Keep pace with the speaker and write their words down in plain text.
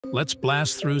Let's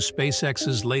blast through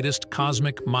SpaceX's latest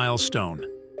cosmic milestone.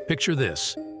 Picture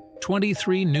this.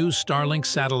 23 new Starlink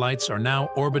satellites are now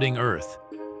orbiting Earth,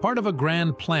 part of a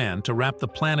grand plan to wrap the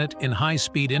planet in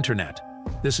high-speed internet.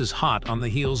 This is hot on the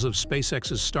heels of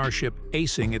SpaceX's Starship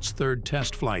acing its third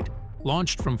test flight.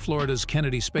 Launched from Florida's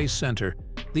Kennedy Space Center,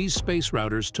 these space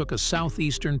routers took a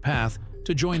southeastern path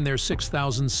to join their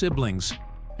 6,000 siblings.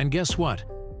 And guess what?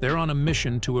 They're on a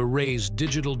mission to erase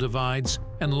digital divides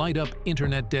and light up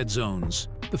internet dead zones.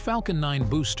 The Falcon 9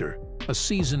 booster, a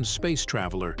seasoned space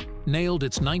traveler, nailed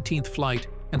its 19th flight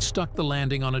and stuck the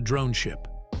landing on a drone ship.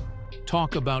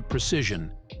 Talk about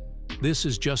precision. This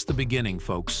is just the beginning,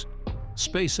 folks.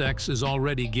 SpaceX is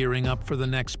already gearing up for the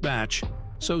next batch,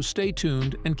 so stay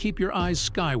tuned and keep your eyes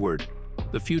skyward.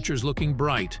 The future's looking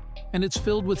bright, and it's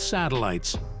filled with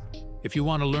satellites. If you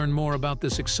want to learn more about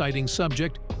this exciting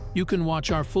subject, you can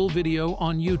watch our full video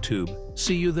on YouTube.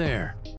 See you there.